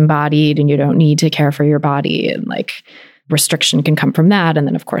disembodied and you don't need to care for your body. And like restriction can come from that. And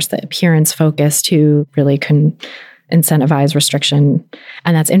then of course the appearance focus too really can incentivize restriction.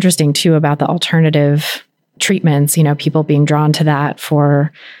 And that's interesting too about the alternative treatments, people being drawn to that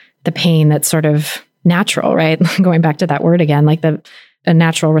for the pain that's sort of natural, right? Going back to that word again, like a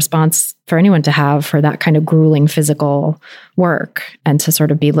natural response for anyone to have for that kind of grueling physical work, and to sort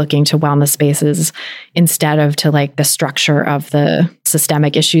of be looking to wellness spaces instead of to like the structure of the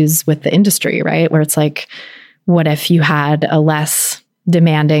systemic issues with the industry, right? Where it's like, what if you had a less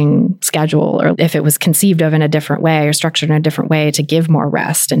demanding schedule, or if it was conceived of in a different way or structured in a different way to give more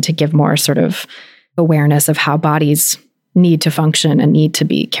rest and to give more sort of awareness of how bodies need to function and need to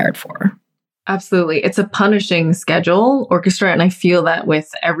be cared for. Absolutely. It's a punishing schedule orchestra. And I feel that with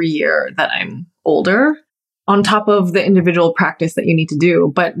every year that I'm older, on top of the individual practice that you need to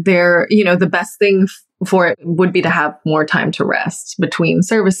do. But the best thing for it would be to have more time to rest between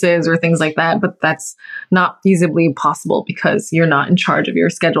services or things like that. But that's not feasibly possible because you're not in charge of your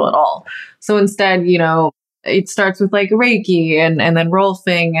schedule at all. So instead, it starts with like Reiki and then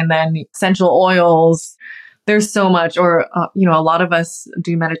rolfing and then essential oils. There's so much, or, a lot of us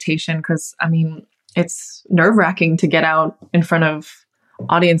do meditation because, it's nerve-wracking to get out in front of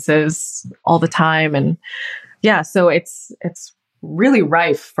audiences all the time. And yeah, so it's really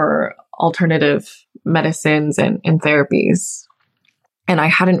rife for alternative medicines and therapies. And I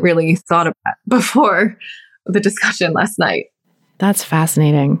hadn't really thought of that before the discussion last night. That's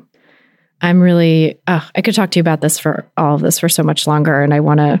fascinating. I'm really, I could talk to you about all of this for so much longer. And I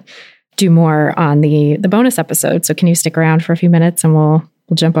want to do more on the bonus episode. So can you stick around for a few minutes and we'll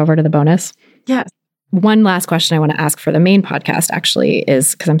jump over to the bonus? Yes. One last question I want to ask for the main podcast actually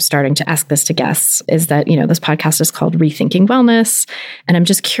is, because I'm starting to ask this to guests, is that, this podcast is called Rethinking Wellness. And I'm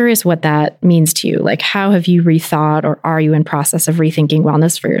just curious what that means to you. Like, how have you rethought, or are you in process of rethinking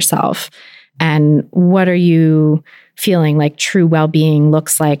wellness for yourself? And what are you feeling like true well-being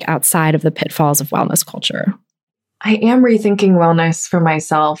looks like outside of the pitfalls of wellness culture? I am rethinking wellness for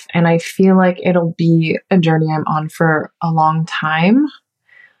myself, and I feel like it'll be a journey I'm on for a long time.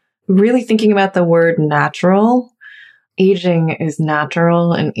 Really thinking about the word natural. Aging is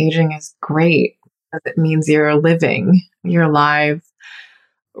natural and aging is great because it means you're living, you're alive.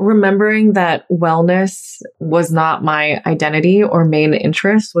 Remembering that wellness was not my identity or main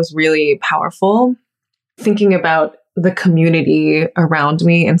interest was really powerful. Thinking about the community around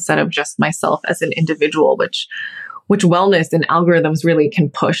me instead of just myself as an individual, which wellness and algorithms really can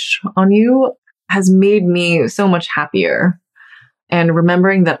push on you, has made me so much happier. And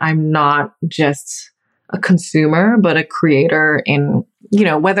remembering that I'm not just a consumer, but a creator in,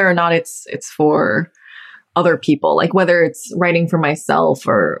 whether or not it's for other people, like whether it's writing for myself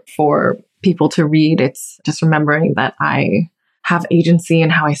or for people to read, it's just remembering that I have agency in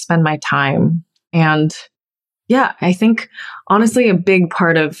how I spend my time. And yeah, I think honestly, a big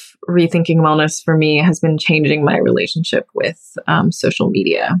part of rethinking wellness for me has been changing my relationship with social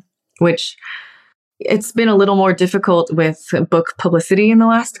media, which it's been a little more difficult with book publicity in the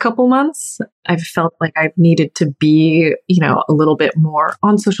last couple months. I've felt like I've needed to be, a little bit more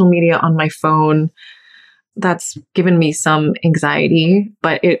on social media, on my phone. That's given me some anxiety,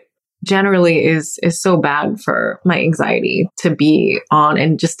 but it generally is so bad for my anxiety to be on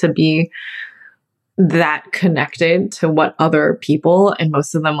and just to be that connected to what other people, and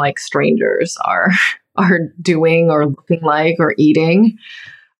most of them like strangers, are doing or looking like or eating.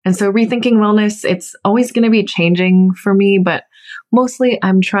 And so rethinking wellness, it's always going to be changing for me, but mostly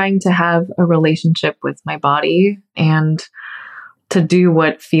I'm trying to have a relationship with my body and to do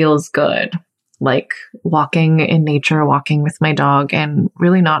what feels good, like walking in nature, walking with my dog, and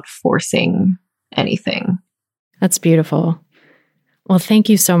really not forcing anything. That's beautiful. Well, thank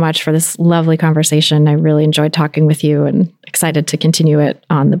you so much for this lovely conversation. I really enjoyed talking with you and excited to continue it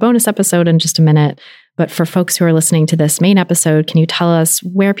on the bonus episode in just a minute. But for folks who are listening to this main episode, can you tell us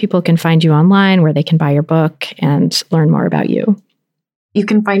where people can find you online, where they can buy your book and learn more about you? You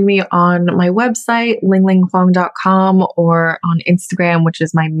can find me on my website, linglinghuang.com, or on Instagram, which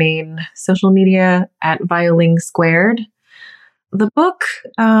is my main social media, at Ling Squared. The book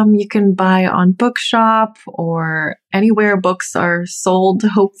you can buy on Bookshop or anywhere books are sold,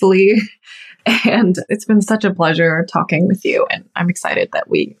 hopefully. And it's been such a pleasure talking with you. And I'm excited that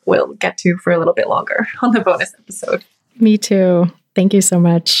we will get to for a little bit longer on the bonus episode. Me too. Thank you so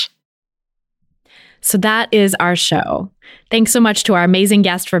much. So that is our show. Thanks so much to our amazing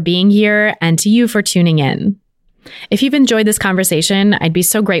guest for being here and to you for tuning in. If you've enjoyed this conversation, I'd be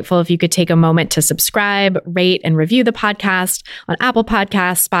so grateful if you could take a moment to subscribe, rate, and review the podcast on Apple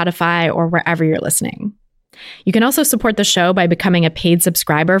Podcasts, Spotify, or wherever you're listening. You can also support the show by becoming a paid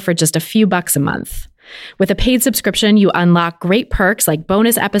subscriber for just a few bucks a month. With a paid subscription, you unlock great perks like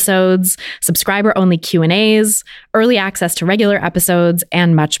bonus episodes, subscriber-only Q&As, early access to regular episodes,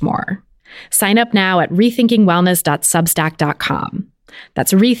 and much more. Sign up now at rethinkingwellness.substack.com.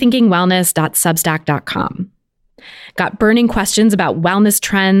 That's rethinkingwellness.substack.com. Got burning questions about wellness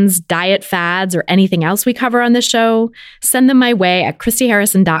trends, diet fads, or anything else we cover on this show? Send them my way at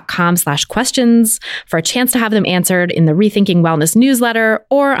christyharrison.com/questions for a chance to have them answered in the Rethinking Wellness newsletter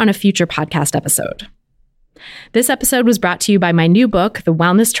or on a future podcast episode. This episode was brought to you by my new book, The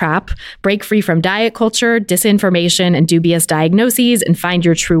Wellness Trap: Break Free from Diet Culture, Disinformation, and Dubious Diagnoses and Find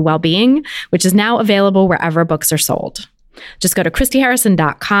Your True Wellbeing, which is now available wherever books are sold. Just go to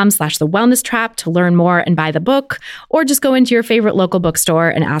christyharrison.com/thewellnesstrap to learn more and buy the book, or just go into your favorite local bookstore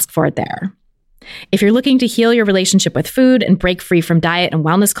and ask for it there. If you're looking to heal your relationship with food and break free from diet and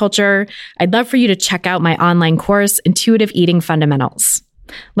wellness culture, I'd love for you to check out my online course, Intuitive Eating Fundamentals.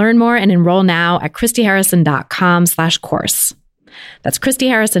 Learn more and enroll now at christyharrison.com/course. That's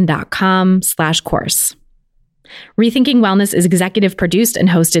christyharrison.com/course. Rethinking Wellness is executive produced and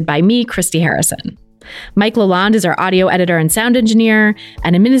hosted by me, Christy Harrison. Mike Lalonde is our audio editor and sound engineer,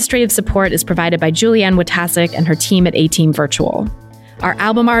 and administrative support is provided by Julianne Witasic and her team at A-Team Virtual. Our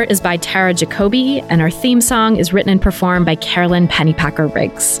album art is by Tara Jacoby, and our theme song is written and performed by Carolyn Pennypacker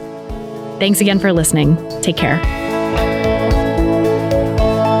Riggs. Thanks again for listening. Take care.